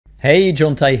Hey,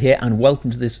 John Tay here, and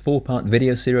welcome to this 4-part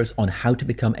video series on how to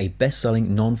become a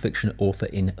best-selling non-fiction author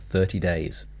in 30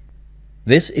 days.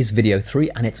 This is video 3,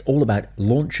 and it's all about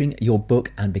launching your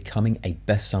book and becoming a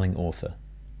best-selling author.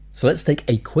 So let's take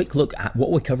a quick look at what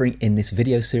we're covering in this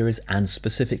video series and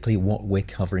specifically what we're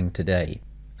covering today.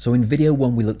 So in video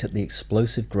 1, we looked at the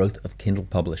explosive growth of Kindle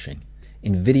publishing.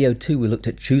 In video 2, we looked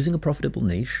at choosing a profitable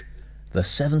niche, the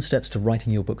 7 steps to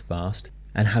writing your book fast,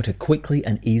 and how to quickly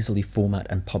and easily format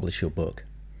and publish your book.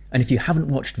 And if you haven't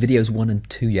watched videos 1 and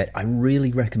 2 yet, I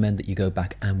really recommend that you go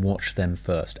back and watch them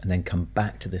first and then come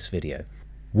back to this video.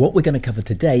 What we're going to cover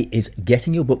today is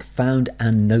getting your book found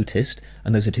and noticed,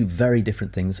 and those are two very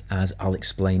different things, as I'll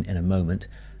explain in a moment,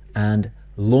 and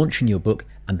launching your book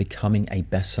and becoming a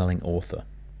best-selling author.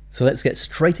 So let's get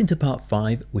straight into part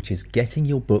 5, which is getting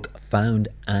your book found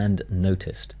and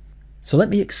noticed. So let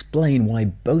me explain why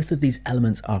both of these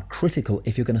elements are critical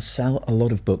if you're going to sell a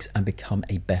lot of books and become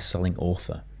a best-selling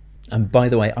author. And by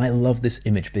the way, I love this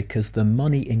image because the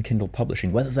money in Kindle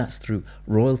publishing, whether that's through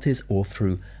royalties or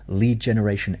through lead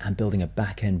generation and building a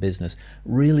back-end business,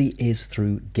 really is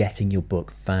through getting your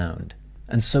book found.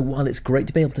 And so while it's great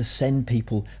to be able to send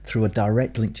people through a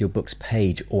direct link to your book's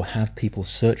page or have people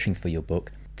searching for your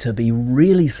book, to be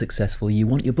really successful, you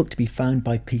want your book to be found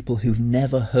by people who've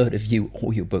never heard of you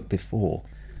or your book before.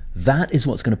 That is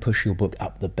what's going to push your book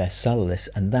up the bestseller list,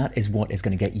 and that is what is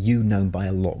going to get you known by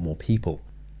a lot more people.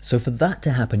 So for that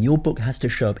to happen, your book has to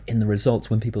show up in the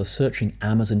results when people are searching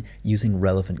Amazon using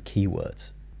relevant keywords.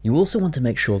 You also want to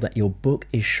make sure that your book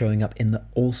is showing up in the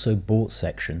also bought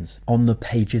sections on the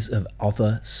pages of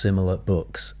other similar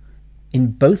books.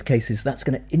 In both cases, that's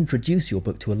going to introduce your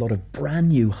book to a lot of brand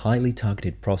new, highly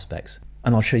targeted prospects.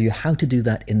 And I'll show you how to do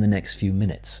that in the next few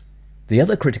minutes. The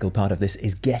other critical part of this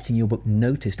is getting your book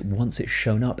noticed once it's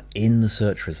shown up in the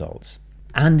search results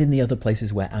and in the other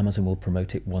places where Amazon will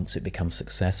promote it once it becomes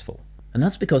successful. And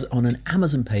that's because on an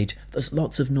Amazon page, there's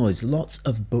lots of noise, lots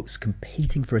of books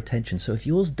competing for attention. So if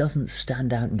yours doesn't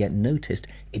stand out and get noticed,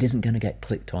 it isn't going to get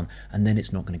clicked on, and then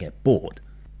it's not going to get bought.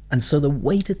 And so the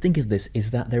way to think of this is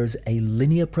that there is a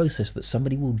linear process that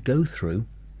somebody will go through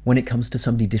when it comes to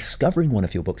somebody discovering one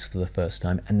of your books for the first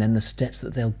time, and then the steps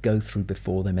that they'll go through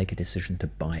before they make a decision to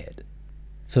buy it.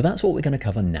 So that's what we're going to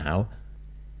cover now,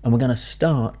 and we're going to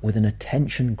start with an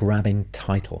attention-grabbing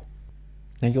title.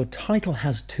 Now your title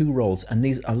has 2 roles, and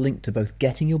these are linked to both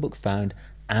getting your book found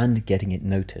and getting it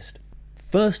noticed.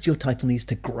 First, your title needs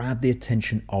to grab the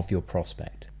attention of your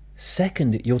prospect.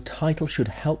 Second, your title should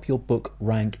help your book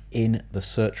rank in the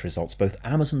search results, both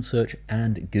Amazon search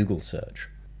and Google search.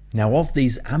 Now of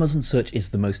these, Amazon search is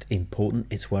the most important.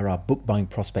 It's where our book buying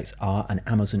prospects are, and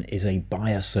Amazon is a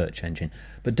buyer search engine.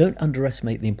 But don't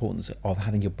underestimate the importance of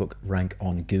having your book rank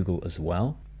on Google as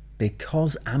well.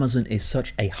 Because Amazon is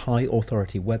such a high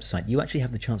authority website, you actually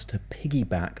have the chance to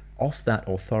piggyback off that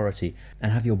authority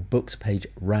and have your books page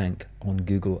rank on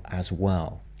Google as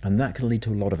well. And that can lead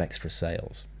to a lot of extra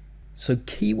sales. So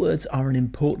keywords are an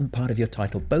important part of your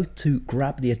title, both to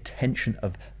grab the attention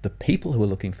of the people who are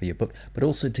looking for your book, but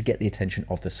also to get the attention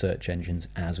of the search engines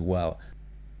as well.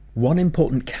 One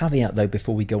important caveat though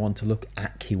before we go on to look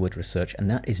at keyword research, and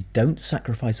that is don't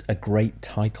sacrifice a great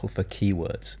title for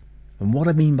keywords. And what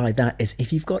I mean by that is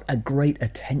if you've got a great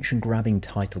attention-grabbing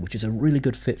title, which is a really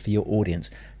good fit for your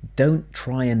audience, don't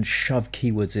try and shove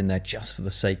keywords in there just for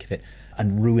the sake of it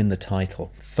and ruin the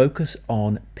title. Focus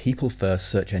on people first,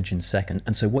 search engine second.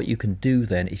 And so what you can do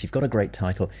then, if you've got a great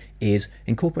title, is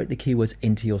incorporate the keywords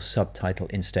into your subtitle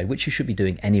instead, which you should be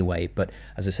doing anyway. But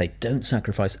as I say, don't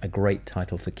sacrifice a great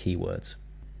title for keywords.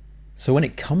 So when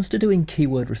it comes to doing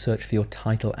keyword research for your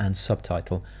title and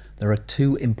subtitle, there are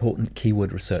 2 important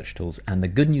keyword research tools, and the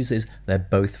good news is they're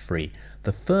both free.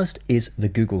 The first is the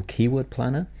Google Keyword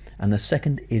Planner, and the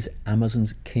second is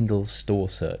Amazon's Kindle Store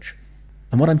Search.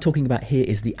 And what I'm talking about here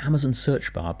is the Amazon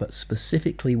search bar, but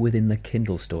specifically within the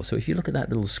Kindle Store. So if you look at that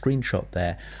little screenshot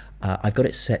there, I've got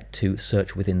it set to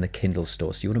search within the Kindle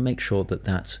Store. So you want to make sure that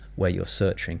that's where you're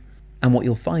searching. And what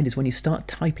you'll find is when you start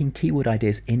typing keyword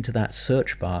ideas into that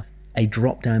search bar, a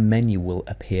drop-down menu will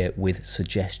appear with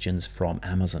suggestions from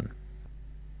Amazon.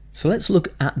 So let's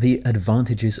look at the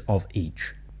advantages of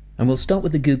each. And we'll start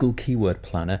with the Google Keyword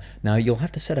Planner. Now you'll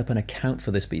have to set up an account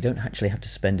for this, but you don't actually have to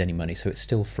spend any money, so it's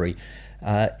still free.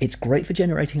 It's great for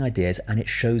generating ideas, and it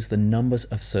shows the numbers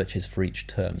of searches for each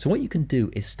term. So what you can do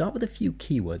is start with a few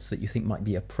keywords that you think might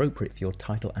be appropriate for your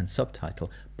title and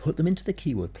subtitle, put them into the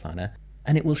Keyword Planner,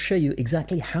 and it will show you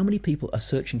exactly how many people are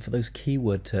searching for those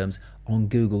keyword terms on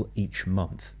Google each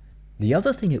month. The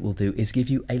other thing it will do is give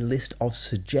you a list of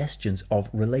suggestions of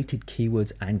related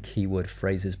keywords and keyword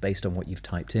phrases based on what you've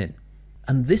typed in.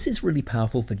 And this is really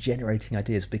powerful for generating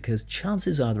ideas because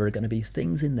chances are there are going to be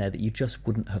things in there that you just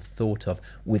wouldn't have thought of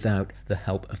without the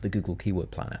help of the Google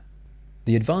Keyword Planner.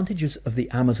 The advantages of the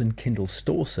Amazon Kindle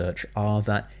store search are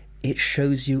that it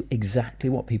shows you exactly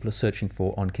what people are searching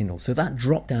for on Kindle. So that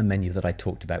drop-down menu that I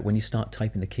talked about when you start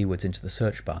typing the keywords into the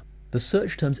search bar, the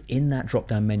search terms in that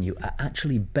drop-down menu are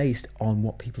actually based on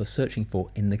what people are searching for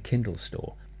in the Kindle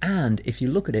store. And if you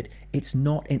look at it, it's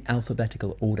not in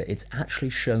alphabetical order. It's actually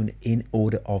shown in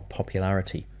order of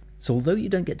popularity. So although you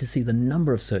don't get to see the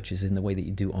number of searches in the way that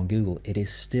you do on Google, it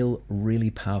is still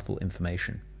really powerful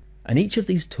information. And each of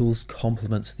these tools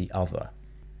complements the other.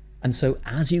 And so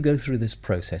as you go through this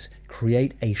process,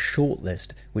 create a short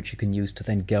list which you can use to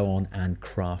then go on and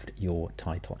craft your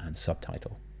title and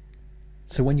subtitle.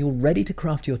 So when you're ready to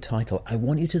craft your title, I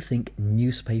want you to think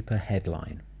newspaper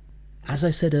headline. As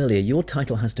I said earlier, your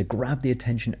title has to grab the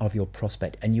attention of your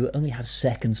prospect, and you only have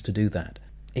seconds to do that.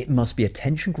 It must be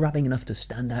attention grabbing enough to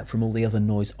stand out from all the other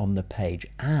noise on the page,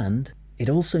 and it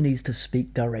also needs to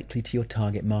speak directly to your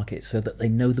target market so that they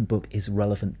know the book is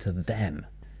relevant to them.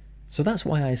 So that's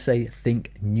why I say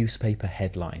think newspaper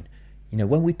headline. You know,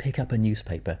 when we pick up a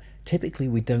newspaper, typically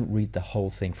we don't read the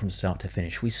whole thing from start to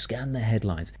finish. We scan the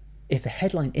headlines. If the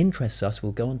headline interests us,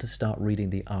 we'll go on to start reading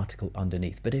the article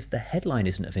underneath. But if the headline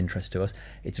isn't of interest to us,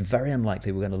 it's very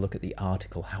unlikely we're going to look at the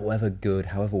article, however good,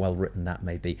 however well written that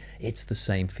may be. It's the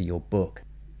same for your book.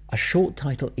 A short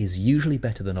title is usually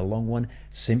better than a long one,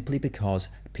 simply because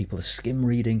people are skim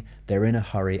reading, they're in a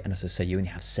hurry, and as I say, you only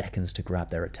have seconds to grab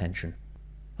their attention.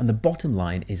 And the bottom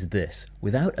line is this: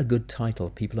 without a good title,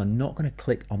 people are not going to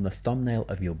click on the thumbnail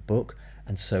of your book,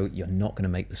 and so you're not going to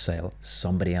make the sale,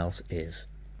 somebody else is.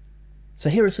 So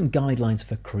here are some guidelines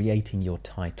for creating your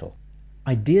title.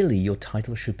 Ideally, your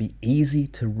title should be easy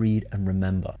to read and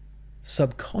remember.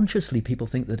 Subconsciously, people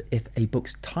think that if a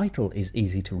book's title is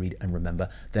easy to read and remember,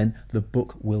 then the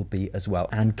book will be as well.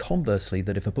 And conversely,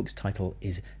 that if a book's title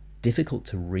is difficult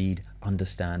to read,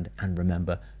 understand, and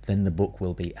remember, then the book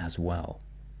will be as well.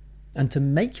 And to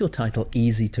make your title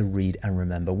easy to read and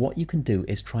remember, what you can do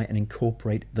is try and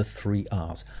incorporate the 3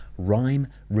 R's: rhyme,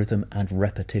 rhythm, and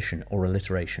repetition or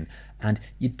alliteration. And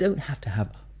you don't have to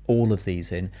have all of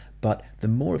these in, but the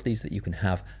more of these that you can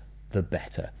have, the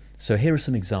better. So here are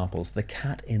some examples: The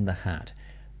Cat in the Hat,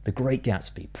 The Great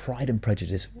Gatsby, Pride and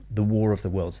Prejudice, The War of the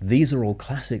Worlds. These are all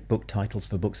classic book titles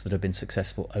for books that have been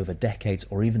successful over decades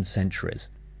or even centuries.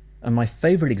 And my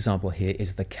favorite example here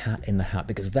is The Cat in the Hat,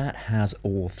 because that has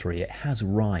all 3. It has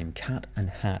rhyme, cat and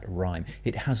hat rhyme.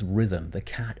 It has rhythm, the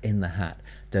cat in the hat,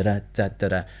 da-da,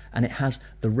 da-da-da. And it has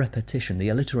the repetition, the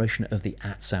alliteration of the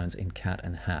at sounds in cat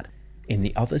and hat. In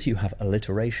the others, you have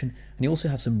alliteration, and you also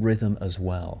have some rhythm as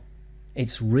well.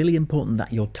 It's really important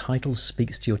that your title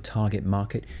speaks to your target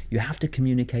market. You have to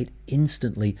communicate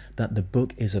instantly that the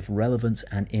book is of relevance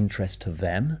and interest to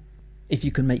them. If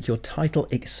you can make your title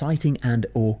exciting and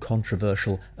or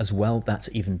controversial as well, that's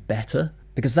even better,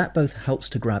 because that both helps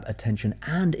to grab attention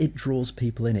and it draws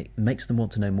people in. It makes them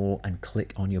want to know more and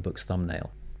click on your book's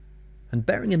thumbnail. And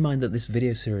bearing in mind that this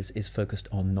video series is focused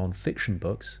on non-fiction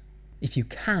books, if you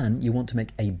can, you want to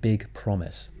make a big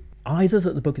promise. Either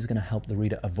that the book is going to help the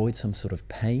reader avoid some sort of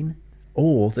pain,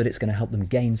 or that it's going to help them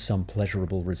gain some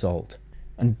pleasurable result.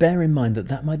 And bear in mind that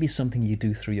that might be something you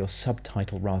do through your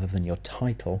subtitle rather than your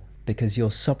title, because your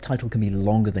subtitle can be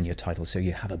longer than your title, so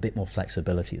you have a bit more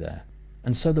flexibility there.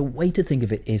 And so the way to think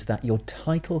of it is that your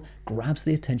title grabs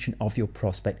the attention of your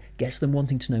prospect, gets them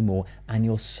wanting to know more, and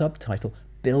your subtitle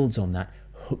builds on that,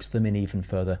 hooks them in even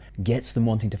further, gets them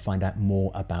wanting to find out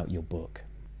more about your book.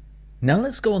 Now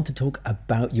let's go on to talk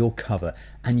about your cover,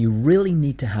 and you really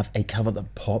need to have a cover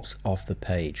that pops off the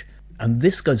page. And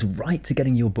this goes right to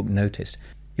getting your book noticed.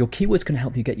 Your keywords can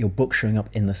help you get your book showing up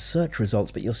in the search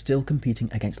results, but you're still competing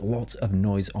against lots of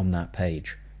noise on that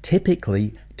page.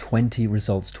 Typically 20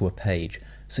 results to a page.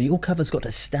 So your cover's got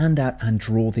to stand out and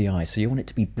draw the eye. So you want it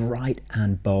to be bright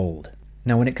and bold.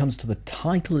 Now, when it comes to the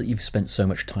title that you've spent so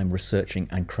much time researching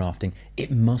and crafting, it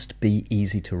must be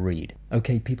easy to read.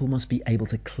 Okay, people must be able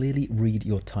to clearly read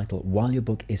your title while your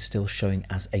book is still showing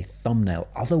as a thumbnail.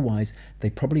 Otherwise, they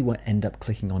probably won't end up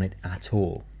clicking on it at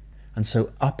all. And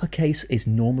so uppercase is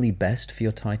normally best for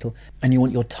your title, and you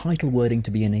want your title wording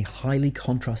to be in a highly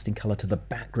contrasting color to the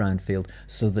background field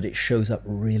so that it shows up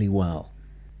really well.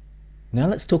 Now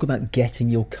let's talk about getting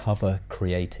your cover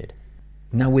created.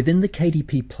 Now within the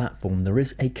KDP platform, there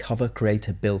is a cover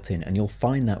creator built in, and you'll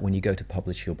find that when you go to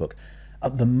publish your book.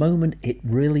 At the moment, it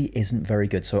really isn't very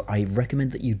good, so I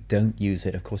recommend that you don't use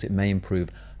it. Of course, it may improve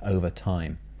over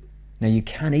time. Now you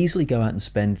can easily go out and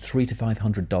spend $300 to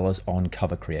 $500 on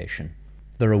cover creation.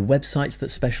 There are websites that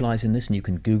specialize in this and you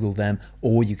can Google them,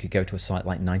 or you could go to a site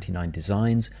like 99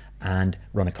 Designs and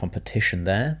run a competition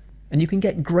there. And you can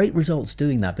get great results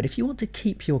doing that. But if you want to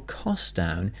keep your costs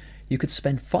down, you could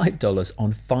spend $5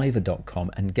 on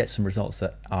Fiverr.com and get some results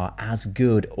that are as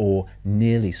good or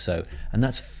nearly so. And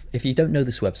that's, if you don't know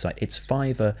this website, it's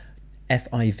Fiverr,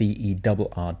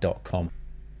 Fiverr.com.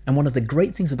 And one of the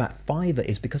great things about Fiverr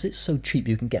is because it's so cheap,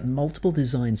 you can get multiple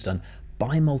designs done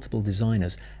by multiple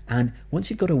designers. And once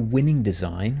you've got a winning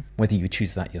design, whether you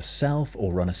choose that yourself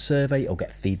or run a survey or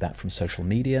get feedback from social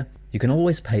media, you can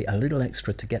always pay a little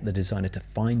extra to get the designer to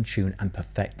fine tune and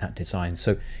perfect that design.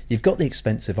 So you've got the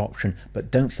expensive option, but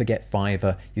don't forget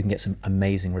Fiverr. You can get some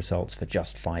amazing results for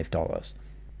just $5.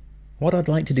 What I'd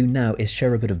like to do now is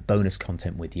share a bit of bonus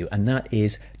content with you, and that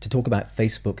is to talk about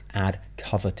Facebook ad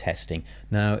cover testing.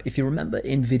 Now, if you remember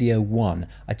in video 1,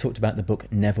 I talked about the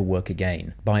book Never Work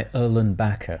Again by Erlen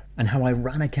Bakker, and how I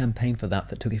ran a campaign for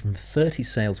that took it from 30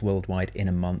 sales worldwide in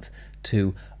a month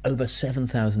to over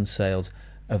 7,000 sales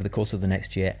over the course of the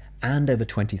next year and over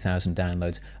 20,000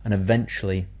 downloads. And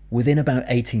eventually, within about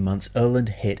 18 months, Erlen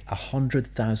hit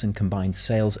 100,000 combined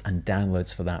sales and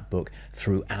downloads for that book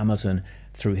through Amazon,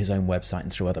 through his own website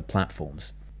and through other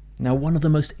platforms. Now, one of the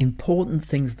most important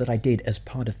things that I did as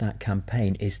part of that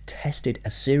campaign is tested a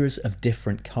series of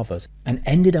different covers and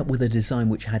ended up with a design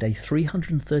which had a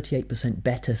 338%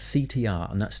 better CTR,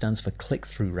 and that stands for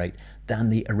click-through rate, than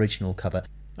the original cover.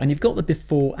 And you've got the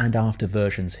before and after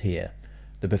versions here.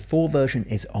 The before version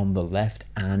is on the left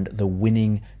and the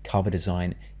winning cover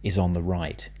design is on the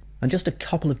right. And just a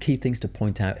couple of key things to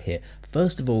point out here.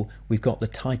 First of all, we've got the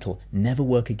title, Never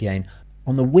Work Again.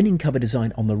 On the winning cover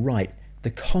design on the right, the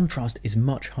contrast is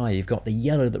much higher. You've got the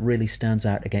yellow that really stands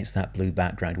out against that blue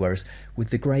background, whereas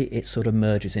with the grey, it sort of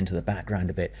merges into the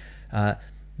background a bit.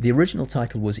 The original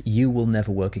title was You Will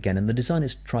Never Work Again, and the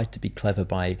designers tried to be clever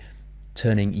by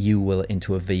turning you will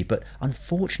into a V, but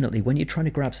unfortunately when you're trying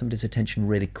to grab somebody's attention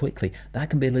really quickly, that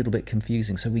can be a little bit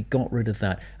confusing, so we got rid of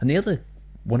that. And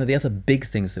one of the other big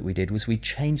things that we did was we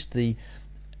changed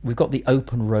we've got the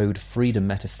open road freedom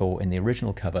metaphor in the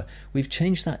original cover. We've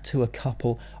changed that to a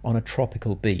couple on a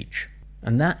tropical beach,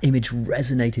 and that image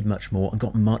resonated much more and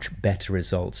got much better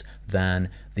results than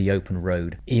the open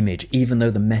road image, even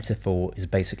though the metaphor is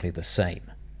basically the same.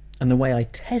 And the way I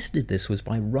tested this was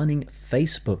by running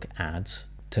Facebook ads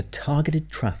to targeted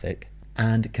traffic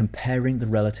and comparing the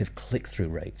relative click-through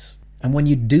rates. And when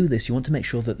you do this, you want to make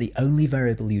sure that the only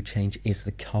variable you change is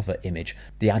the cover image.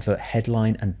 The advert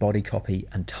headline and body copy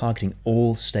and targeting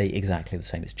all stay exactly the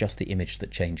same. It's just the image that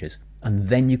changes. And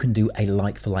then you can do a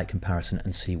like-for-like comparison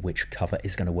and see which cover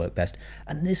is going to work best.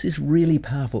 And this is really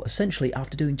powerful. Essentially,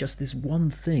 after doing just this one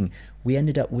thing, we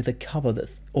ended up with a cover that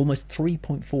almost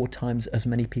 3.4 times as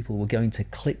many people were going to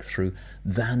click through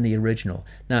than the original.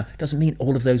 Now, it doesn't mean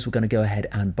all of those were going to go ahead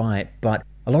and buy it, but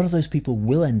a lot of those people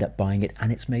will end up buying it,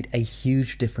 and it's made a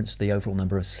huge difference to the overall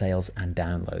number of sales and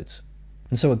downloads.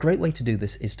 And so a great way to do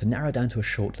this is to narrow down to a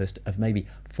short list of maybe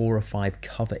 4 or 5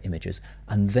 cover images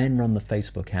and then run the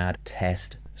Facebook ad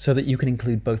test so that you can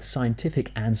include both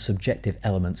scientific and subjective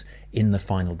elements in the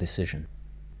final decision.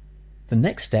 The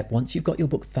next step, once you've got your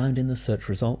book found in the search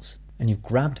results and you've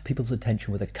grabbed people's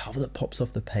attention with a cover that pops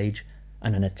off the page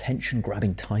and an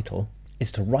attention-grabbing title,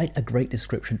 is to write a great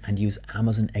description and use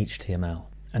Amazon HTML.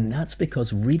 And that's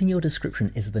because reading your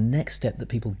description is the next step that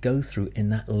people go through in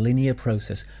that linear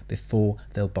process before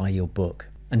they'll buy your book.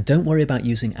 And don't worry about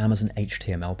using Amazon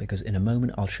HTML, because in a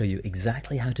moment I'll show you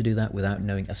exactly how to do that without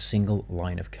knowing a single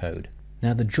line of code.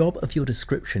 Now, the job of your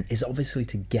description is obviously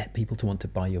to get people to want to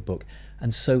buy your book.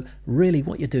 And so really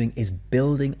what you're doing is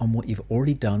building on what you've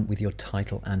already done with your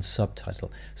title and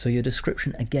subtitle. So your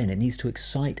description, again, it needs to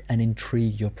excite and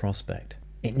intrigue your prospect.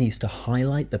 It needs to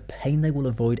highlight the pain they will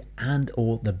avoid and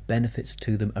or the benefits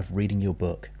to them of reading your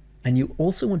book. And you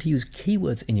also want to use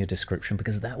keywords in your description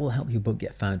because that will help your book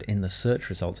get found in the search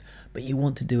results, but you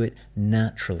want to do it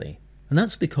naturally. And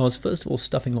that's because, first of all,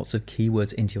 stuffing lots of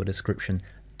keywords into your description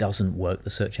doesn't work. The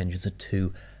search engines are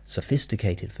too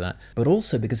sophisticated for that. But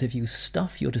also because if you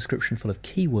stuff your description full of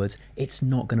keywords, it's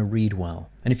not going to read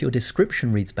well. And if your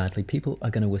description reads badly, people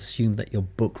are going to assume that your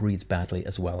book reads badly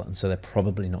as well, and so they're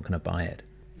probably not going to buy it.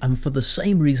 And for the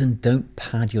same reason, don't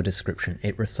pad your description.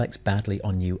 It reflects badly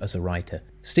on you as a writer.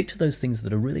 Stick to those things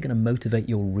that are really going to motivate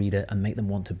your reader and make them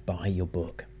want to buy your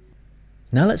book.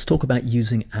 Now let's talk about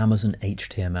using Amazon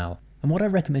HTML. And what I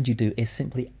recommend you do is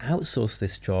simply outsource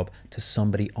this job to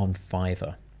somebody on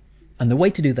Fiverr. And the way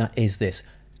to do that is this.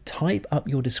 Type up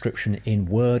your description in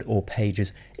Word or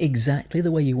Pages exactly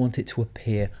the way you want it to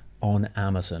appear on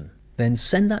Amazon. then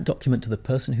send that document to the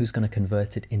person who's going to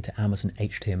convert it into Amazon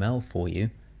HTML for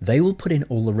you. They will put in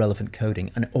all the relevant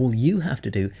coding, and all you have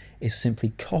to do is simply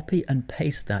copy and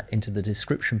paste that into the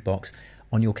description box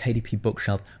on your KDP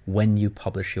bookshelf when you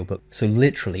publish your book. So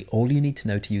literally all you need to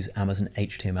know to use Amazon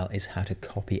HTML is how to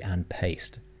copy and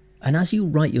paste. And as you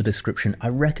write your description, I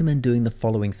recommend doing the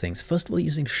following things. First of all,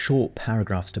 using short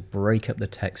paragraphs to break up the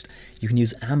text. You can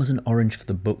use Amazon Orange for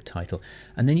the book title,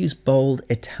 and then use bold,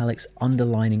 italics,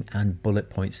 underlining, and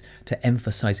bullet points to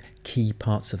emphasize key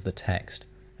parts of the text.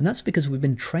 And that's because we've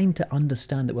been trained to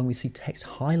understand that when we see text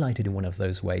highlighted in one of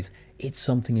those ways, it's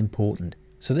something important.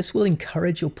 So this will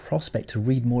encourage your prospect to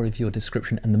read more of your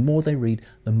description, and the more they read,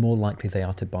 the more likely they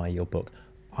are to buy your book.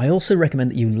 I also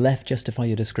recommend that you left justify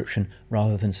your description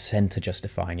rather than center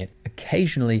justifying it.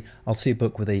 Occasionally, I'll see a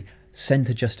book with a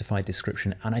center justified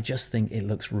description, and I just think it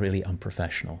looks really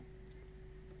unprofessional.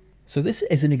 So this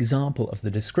is an example of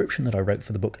the description that I wrote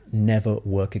for the book Never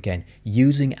Work Again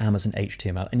using Amazon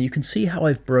HTML, and you can see how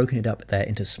I've broken it up there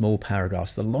into small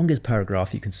paragraphs. The longest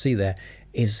paragraph you can see there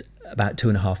is about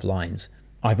 2.5 lines.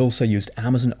 I've also used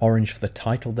Amazon Orange for the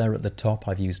title there at the top.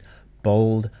 I've used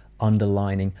bold,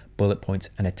 underlining, bullet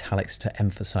points, and italics to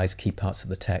emphasize key parts of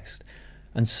the text.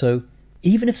 And so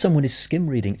even if someone is skim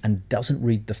reading and doesn't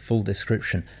read the full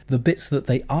description, the bits that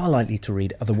they are likely to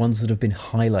read are the ones that have been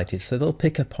highlighted, so they'll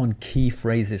pick up on key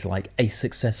phrases like a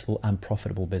successful and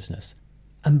profitable business.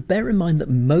 And bear in mind that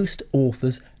most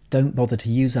authors don't bother to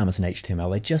use Amazon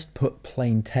HTML, they just put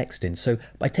plain text in. So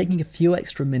by taking a few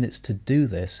extra minutes to do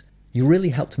this, you really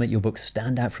help to make your book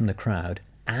stand out from the crowd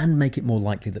and make it more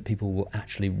likely that people will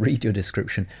actually read your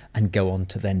description and go on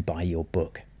to then buy your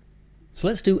book. So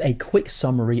let's do a quick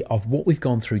summary of what we've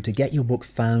gone through to get your book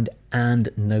found and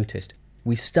noticed.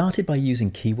 We started by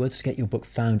using keywords to get your book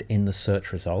found in the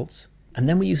search results. And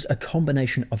then we used a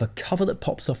combination of a cover that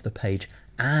pops off the page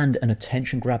and an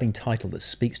attention-grabbing title that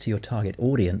speaks to your target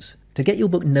audience to get your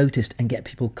book noticed and get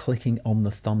people clicking on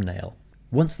the thumbnail.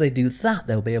 Once they do that,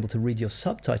 they'll be able to read your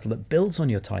subtitle that builds on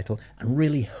your title and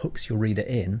really hooks your reader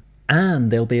in.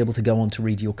 And they'll be able to go on to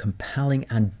read your compelling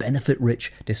and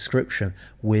benefit-rich description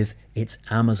with its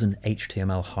Amazon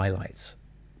HTML highlights.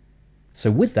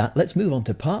 So with that, let's move on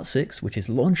to part 6, which is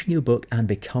launching your book and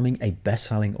becoming a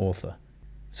best-selling author.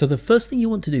 So the first thing you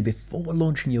want to do before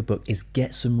launching your book is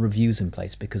get some reviews in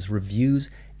place, because reviews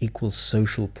equals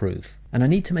social proof. And I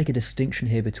need to make a distinction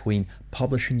here between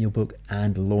publishing your book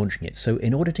and launching it. So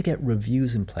in order to get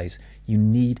reviews in place, you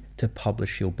need to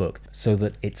publish your book so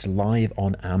that it's live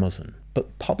on Amazon.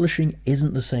 But publishing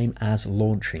isn't the same as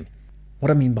launching.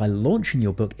 What I mean by launching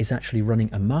your book is actually running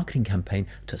a marketing campaign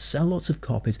to sell lots of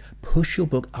copies, push your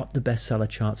book up the bestseller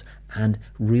charts, and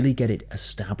really get it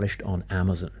established on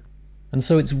Amazon. And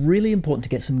so it's really important to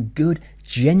get some good,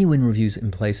 genuine reviews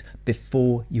in place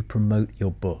before you promote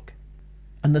your book.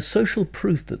 And the social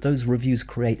proof that those reviews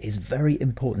create is very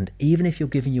important, even if you're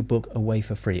giving your book away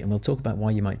for free. And we'll talk about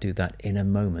why you might do that in a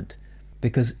moment.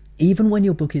 Because even when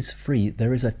your book is free,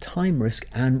 there is a time risk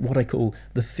and what I call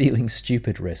the feeling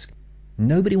stupid risk.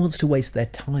 Nobody wants to waste their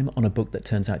time on a book that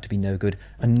turns out to be no good,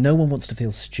 and no one wants to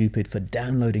feel stupid for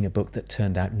downloading a book that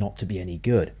turned out not to be any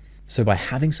good. So by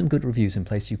having some good reviews in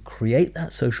place, you create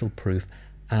that social proof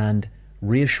and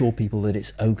reassure people that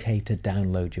it's okay to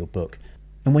download your book.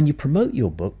 And when you promote your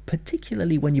book,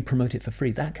 particularly when you promote it for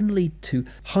free, that can lead to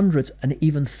hundreds and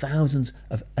even thousands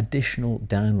of additional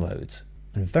downloads.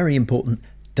 And very important,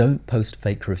 don't post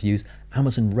fake reviews.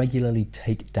 Amazon regularly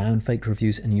take down fake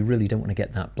reviews, and you really don't want to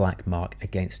get that black mark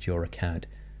against your account.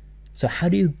 So how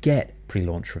do you get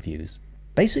pre-launch reviews?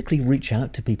 Basically reach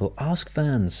out to people, ask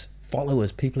fans,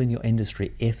 followers, people in your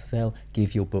industry if they'll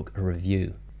give your book a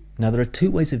review. Now, there are two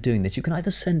ways of doing this. You can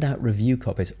either send out review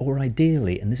copies, or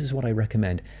ideally, and this is what I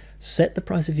recommend, set the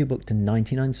price of your book to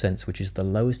 99 cents, which is the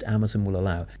lowest Amazon will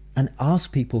allow, and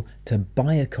ask people to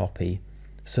buy a copy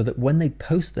so that when they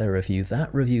post their review,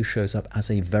 that review shows up as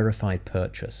a verified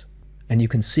purchase. And you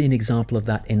can see an example of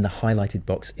that in the highlighted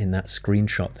box in that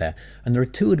screenshot there. And there are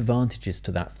two advantages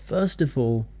to that. First of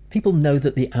all, people know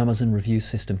that the Amazon review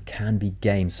system can be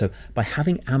gamed. So by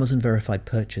having Amazon verified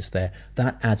purchase there,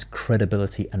 that adds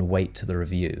credibility and weight to the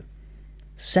review.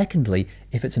 Secondly,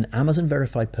 if it's an Amazon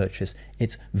verified purchase,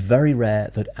 it's very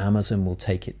rare that Amazon will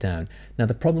take it down. Now,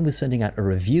 the problem with sending out a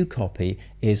review copy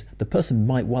is the person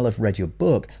might well have read your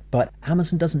book, but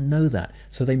Amazon doesn't know that,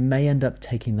 so they may end up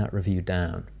taking that review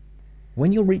down.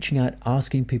 When you're reaching out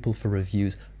asking people for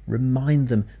reviews, remind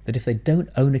them that if they don't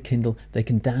own a Kindle, they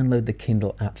can download the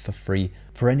Kindle app for free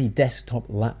for any desktop,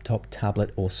 laptop,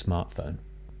 tablet, or smartphone.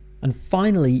 And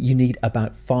finally, you need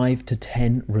about 5 to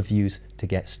 10 reviews to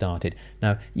get started.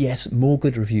 Now, yes, more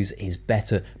good reviews is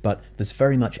better, but there's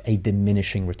very much a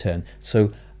diminishing return.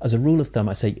 So as a rule of thumb,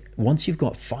 I say once you've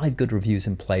got 5 good reviews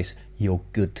in place, you're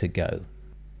good to go.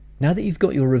 Now that you've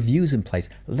got your reviews in place,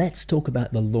 let's talk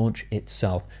about the launch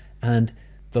itself. And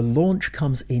the launch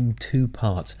comes in 2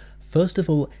 parts. First of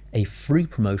all, a free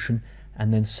promotion,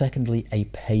 and then secondly, a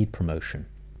paid promotion.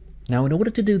 Now, in order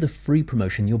to do the free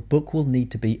promotion, your book will need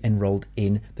to be enrolled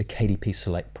in the KDP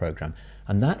Select program.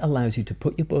 And that allows you to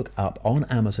put your book up on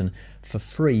Amazon for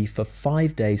free for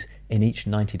 5 days in each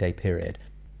 90-day period.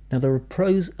 Now, there are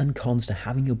pros and cons to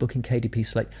having your book in KDP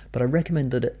Select, but I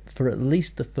recommend that for at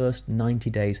least the first 90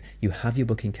 days, you have your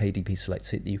book in KDP Select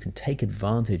so that you can take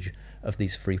advantage of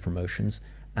these free promotions,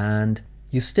 and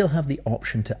you still have the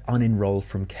option to unenroll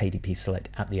from KDP Select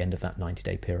at the end of that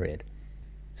 90-day period.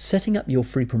 Setting up your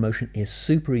free promotion is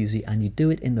super easy, and you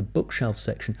do it in the bookshelf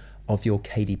section of your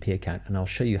KDP account, and I'll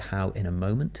show you how in a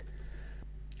moment.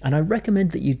 And I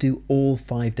recommend that you do all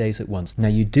 5 days at once. Now,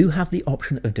 you do have the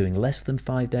option of doing less than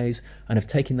 5 days and of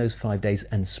taking those 5 days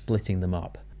and splitting them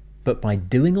up. But by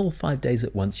doing all 5 days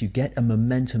at once, you get a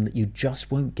momentum that you just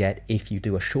won't get if you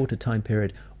do a shorter time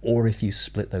period or if you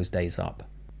split those days up.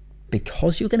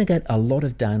 Because you're going to get a lot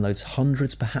of downloads,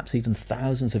 hundreds, perhaps even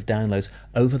thousands of downloads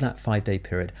over that 5-day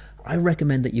period, I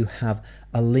recommend that you have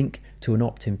a link to an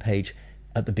opt-in page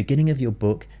at the beginning of your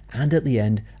book and at the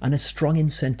end, and a strong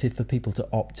incentive for people to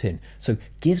opt in. So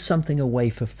give something away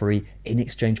for free in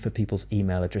exchange for people's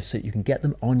email address so you can get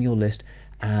them on your list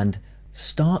and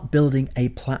start building a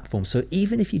platform. So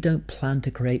even if you don't plan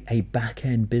to create a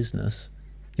back-end business,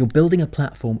 you're building a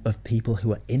platform of people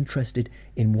who are interested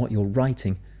in what you're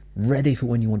writing, ready for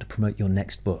when you want to promote your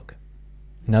next book.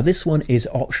 Now, this one is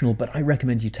optional, but I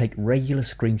recommend you take regular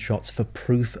screenshots for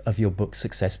proof of your book's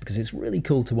success, because it's really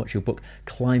cool to watch your book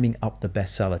climbing up the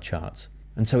bestseller charts.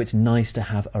 And so it's nice to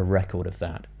have a record of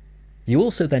that. You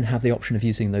also then have the option of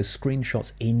using those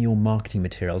screenshots in your marketing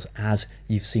materials, as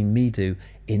you've seen me do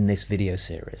in this video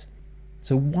series.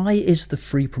 So why is the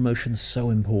free promotion so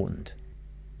important?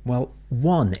 Well,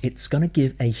 1, it's going to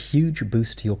give a huge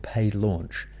boost to your paid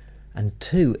launch. And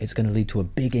 2, it's going to lead to a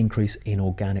big increase in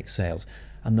organic sales.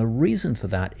 And the reason for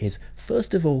that is,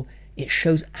 first of all, it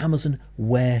shows Amazon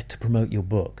where to promote your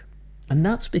book. And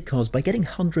that's because by getting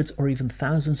hundreds or even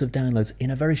thousands of downloads in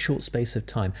a very short space of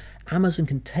time, Amazon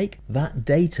can take that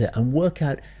data and work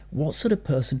out what sort of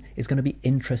person is going to be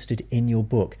interested in your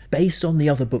book based on the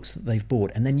other books that they've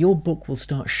bought. And then your book will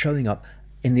start showing up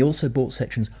in the also bought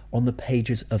sections on the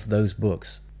pages of those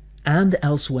books and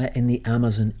elsewhere in the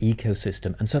Amazon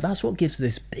ecosystem. And so that's what gives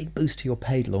this big boost to your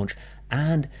paid launch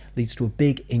and leads to a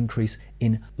big increase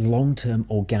in long-term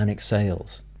organic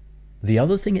sales. The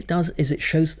other thing it does is it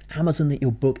shows Amazon that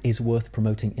your book is worth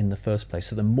promoting in the first place.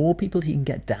 So the more people you can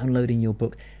get downloading your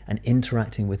book and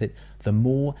interacting with it, the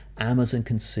more Amazon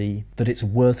can see that it's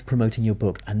worth promoting your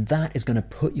book. And that is going to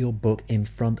put your book in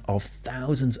front of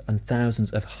thousands and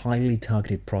thousands of highly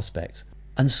targeted prospects.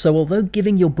 And so although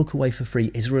giving your book away for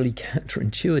free is really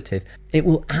counterintuitive, it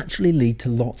will actually lead to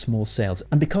lots more sales.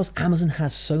 And because Amazon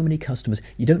has so many customers,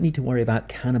 you don't need to worry about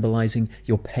cannibalizing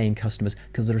your paying customers,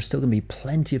 because there are still going to be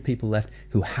plenty of people left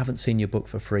who haven't seen your book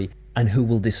for free and who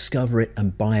will discover it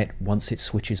and buy it once it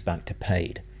switches back to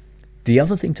paid. The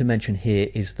other thing to mention here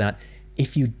is that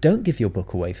if you don't give your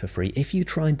book away for free, if you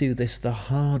try and do this the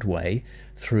hard way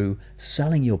through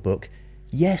selling your book,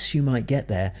 yes, you might get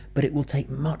there, but it will take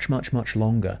much, much, much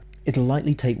longer. It'll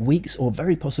likely take weeks or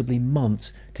very possibly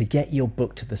months to get your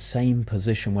book to the same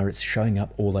position where it's showing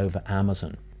up all over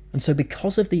Amazon. And so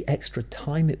because of the extra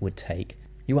time it would take,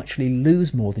 you actually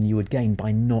lose more than you would gain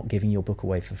by not giving your book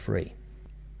away for free.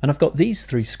 And I've got these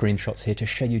 3 screenshots here to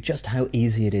show you just how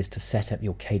easy it is to set up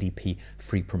your KDP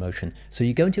free promotion. So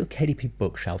you go into your KDP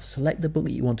bookshelf, select the book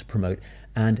that you want to promote,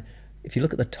 and if you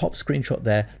look at the top screenshot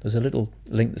there, there's a little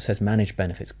link that says Manage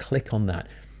Benefits. Click on that.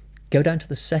 Go down to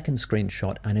the second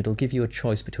screenshot and it'll give you a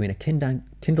choice between a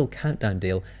Kindle Countdown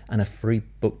deal and a free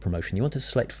book promotion. You want to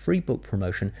select free book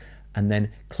promotion and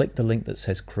then click the link that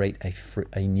says create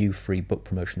a new free book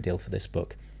promotion deal for this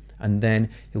book. And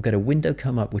then you'll get a window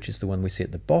come up, which is the one we see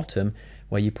at the bottom,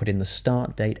 where you put in the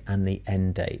start date and the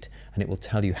end date. And it will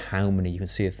tell you how many. You can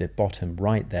see at the bottom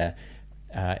right there,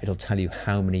 it'll tell you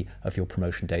how many of your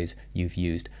promotion days you've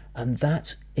used. And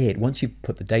that's it. Once you've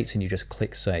put the dates in, you just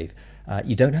click save.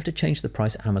 You don't have to change the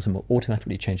price. Amazon will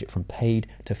automatically change it from paid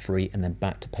to free and then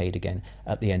back to paid again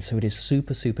at the end. So it is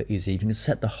super, super easy. You can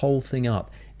set the whole thing up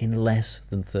in less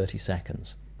than 30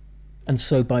 seconds. And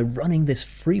so by running this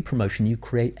free promotion, you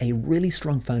create a really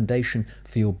strong foundation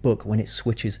for your book when it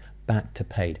switches back to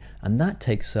paid. And that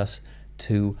takes us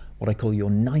to what I call your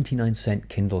 99-cent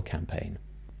Kindle campaign.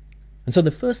 And so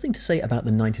the first thing to say about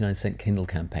the 99-cent Kindle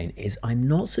campaign is I'm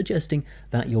not suggesting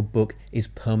that your book is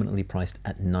permanently priced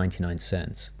at 99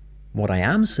 cents. What I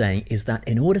am saying is that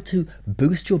in order to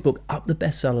boost your book up the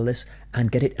bestseller list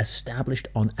and get it established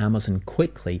on Amazon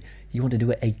quickly, you want to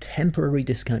do a temporary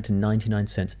discount to 99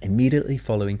 cents immediately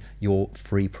following your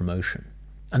free promotion.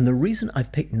 And the reason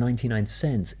I've picked 99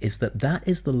 cents is that that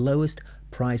is the lowest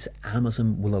price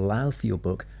Amazon will allow for your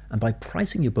book. And by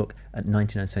pricing your book at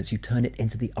 99 cents, you turn it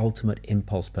into the ultimate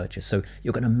impulse purchase. So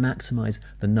you're going to maximize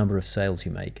the number of sales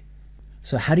you make.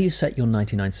 So how do you set your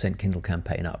 99-cent Kindle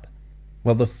campaign up?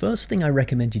 Well, the first thing I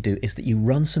recommend you do is that you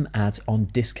run some ads on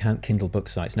discount Kindle book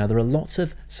sites. Now, there are lots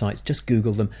of sites, just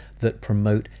Google them, that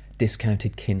promote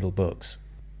discounted Kindle books.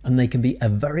 And they can be a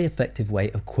very effective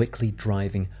way of quickly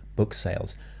driving book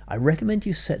sales. I recommend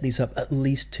you set these up at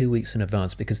least 2 weeks in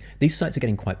advance because these sites are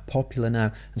getting quite popular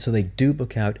now, and so they do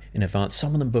book out in advance.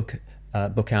 Some of them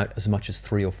book out as much as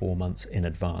 3 or 4 months in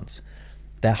advance.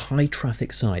 They're high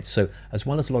traffic sites, so as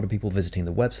well as a lot of people visiting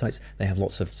the websites, they have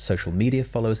lots of social media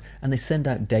followers, and they send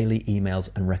out daily emails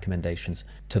and recommendations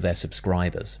to their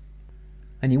subscribers.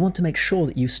 And you want to make sure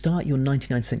that you start your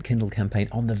 99-cent Kindle campaign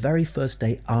on the very first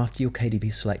day after your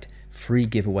KDP Select free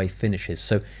giveaway finishes.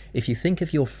 So if you think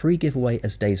of your free giveaway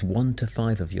as days 1 to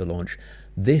 5 of your launch,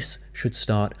 this should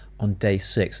start on day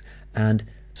 6. And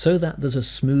so that there's a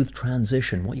smooth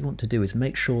transition, what you want to do is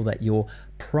make sure that your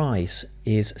price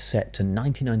is set to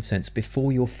 99 cents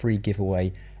before your free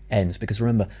giveaway ends. Because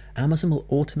remember, Amazon will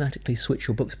automatically switch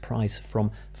your book's price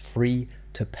from free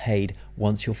to paid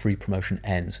once your free promotion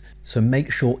ends. So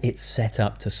make sure it's set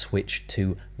up to switch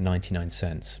to 99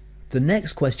 cents. The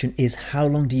next question is, how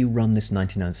long do you run this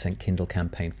 99-cent Kindle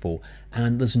campaign for?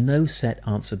 And there's no set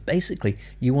answer. Basically,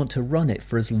 you want to run it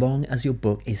for as long as your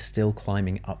book is still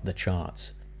climbing up the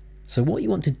charts. So what you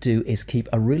want to do is keep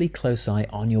a really close eye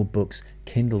on your book's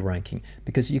Kindle ranking,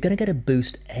 because you're going to get a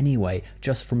boost anyway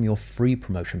just from your free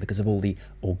promotion because of all the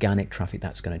organic traffic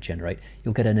that's going to generate.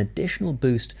 You'll get an additional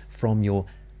boost from your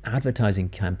advertising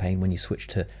campaign when you switch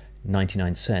to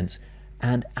 99 cents.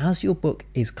 And as your book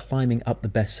is climbing up the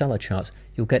bestseller charts,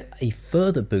 you'll get a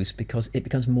further boost because it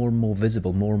becomes more and more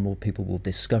visible, more and more people will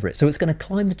discover it. So it's going to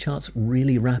climb the charts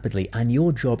really rapidly, and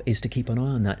your job is to keep an eye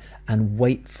on that and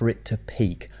wait for it to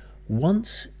peak.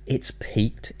 Once it's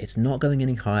peaked, it's not going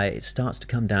any higher, it starts to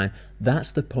come down, that's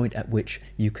the point at which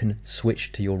you can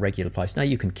switch to your regular price. Now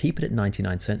you can keep it at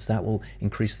 99 cents, that will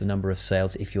increase the number of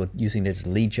sales. If you're using it as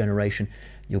lead generation,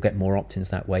 you'll get more opt-ins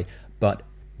that way. But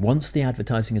once the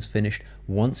advertising is finished,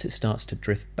 once it starts to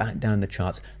drift back down the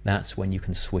charts, that's when you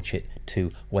can switch it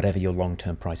to whatever your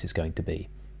long-term price is going to be.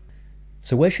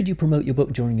 So where should you promote your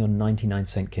book during your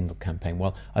 99-cent Kindle campaign?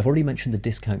 Well, I've already mentioned the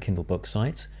discount Kindle book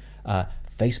sites.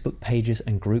 Facebook pages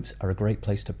and groups are a great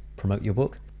place to promote your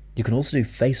book. You can also do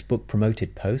Facebook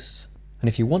promoted posts. And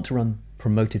if you want to run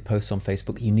promoted posts on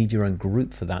Facebook, you need your own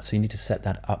group for that. So you need to set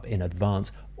that up in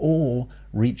advance, or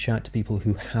reach out to people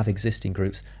who have existing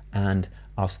groups and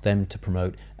ask them to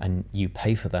promote, and you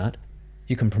pay for that.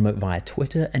 You can promote via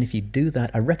Twitter. And if you do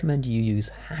that, I recommend you use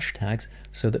hashtags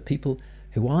so that people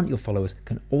who aren't your followers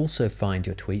can also find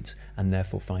your tweets and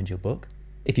therefore find your book.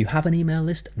 If you have an email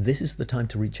list, this is the time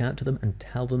to reach out to them and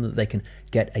tell them that they can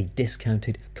get a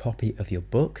discounted copy of your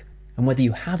book. And whether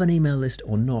you have an email list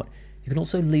or not, you can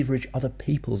also leverage other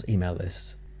people's email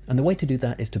lists. And the way to do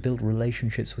that is to build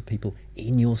relationships with people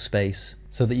in your space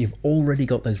so that you've already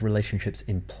got those relationships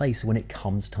in place when it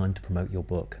comes time to promote your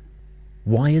book.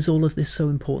 Why is all of this so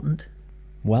important?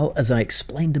 Well, as I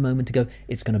explained a moment ago,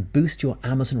 it's going to boost your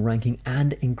Amazon ranking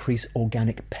and increase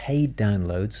organic paid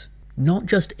downloads, not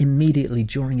just immediately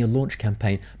during your launch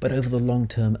campaign, but over the long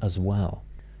term as well.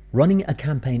 Running a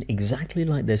campaign exactly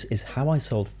like this is how I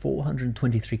sold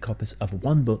 423 copies of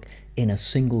one book in a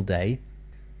single day.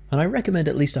 And I recommend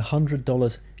at least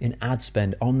 $100 in ad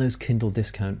spend on those Kindle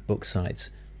discount book sites.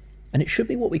 And it should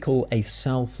be what we call a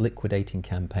self-liquidating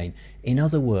campaign. In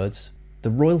other words, the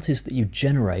royalties that you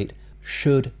generate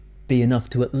should be enough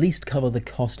to at least cover the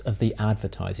cost of the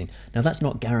advertising. Now that's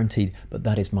not guaranteed, but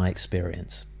that is my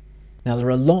experience. Now there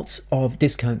are lots of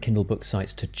discount Kindle book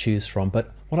sites to choose from,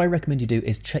 but what I recommend you do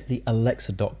is check the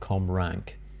Alexa.com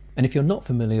rank. And if you're not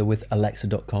familiar with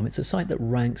Alexa.com, it's a site that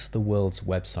ranks the world's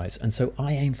websites. And so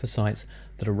I aim for sites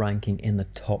that are ranking in the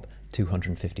top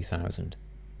 250,000.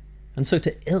 And so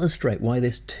to illustrate why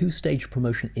this two-stage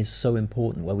promotion is so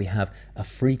important, where we have a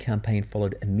free campaign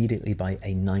followed immediately by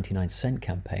a 99-cent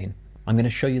campaign, I'm going to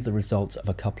show you the results of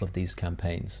a couple of these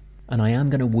campaigns. And I am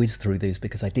going to whiz through these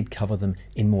because I did cover them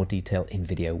in more detail in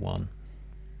video 1.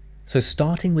 So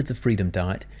starting with the Freedom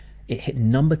Diet, it hit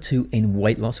number 2 in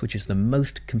weight loss, which is the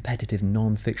most competitive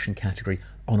non-fiction category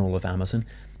on all of Amazon.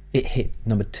 It hit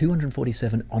number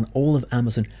 247 on all of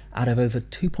Amazon out of over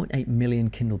 2.8 million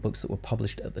Kindle books that were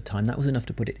published at the time. That was enough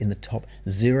to put it in the top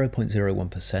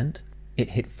 0.01%. It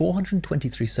hit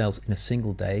 423 sales in a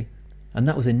single day, and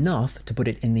that was enough to put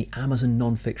it in the Amazon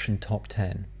non-fiction top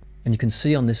 10. And you can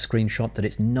see on this screenshot that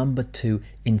it's number 2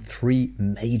 in 3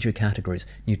 major categories: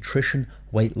 nutrition,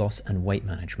 weight loss, and weight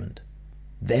management.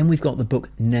 Then we've got the book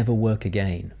Never Work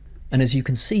Again. And as you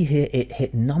can see here, it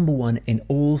hit number 1 in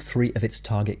all 3 of its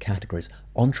target categories: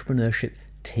 entrepreneurship,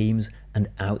 teams, and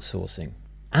outsourcing.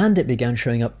 And it began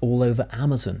showing up all over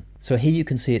Amazon. So here you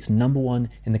can see it's number 1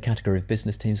 in the category of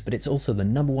business teams, but it's also the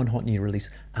number 1 hot new release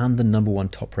and the number 1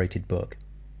 top rated book.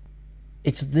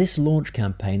 It's this launch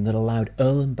campaign that allowed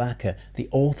Erlen Bakker, the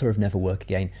author of Never Work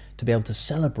Again, to be able to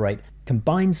celebrate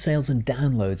combined sales and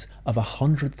downloads of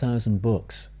 100,000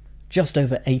 books, just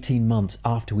over 18 months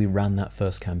after we ran that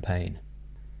first campaign.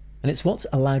 And it's what's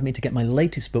allowed me to get my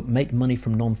latest book, Make Money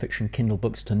from Non-Fiction Kindle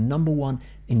Books, to number 1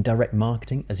 in direct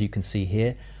marketing, as you can see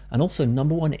here, and also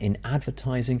number 1 in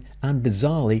advertising, and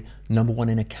bizarrely, number 1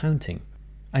 in accounting.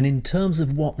 And in terms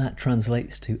of what that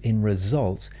translates to in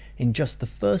results, in just the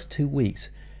first 2 weeks,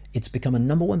 it's become a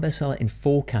number 1 bestseller in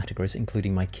 4 categories,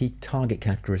 including my key target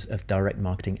categories of direct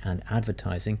marketing and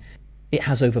advertising. It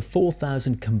has over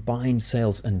 4,000 combined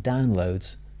sales and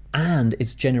downloads, and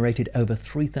it's generated over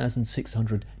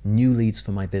 3,600 new leads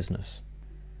for my business.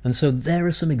 And so there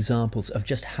are some examples of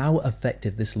just how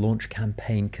effective this launch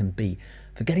campaign can be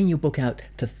for getting your book out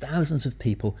to thousands of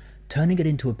people, turning it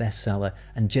into a bestseller,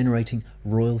 and generating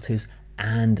royalties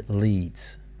and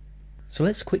leads. So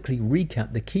let's quickly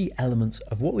recap the key elements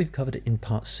of what we've covered in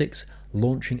part 6,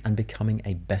 launching and becoming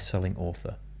a best-selling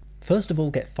author. First of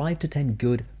all, get 5 to 10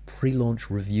 good pre-launch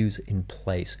reviews in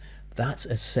place. That's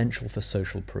essential for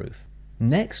social proof.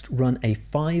 Next, run a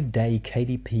 5-day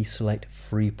KDP Select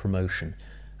free promotion.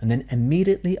 And then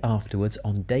immediately afterwards,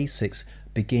 on day 6,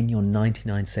 begin your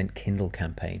 99-cent Kindle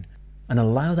campaign. And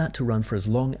allow that to run for as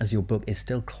long as your book is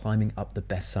still climbing up the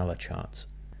bestseller charts.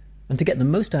 And to get the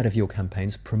most out of your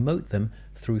campaigns, promote them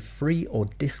through free or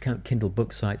discount Kindle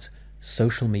book sites,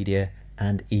 social media,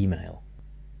 and email.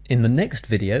 In the next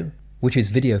video, which is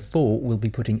video 4, we'll be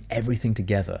putting everything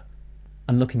together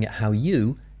and looking at how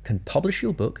you can publish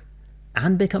your book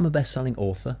and become a best-selling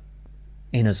author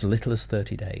in as little as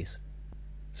 30 days.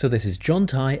 So this is John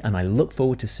Ty, and I look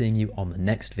forward to seeing you on the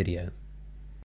next video.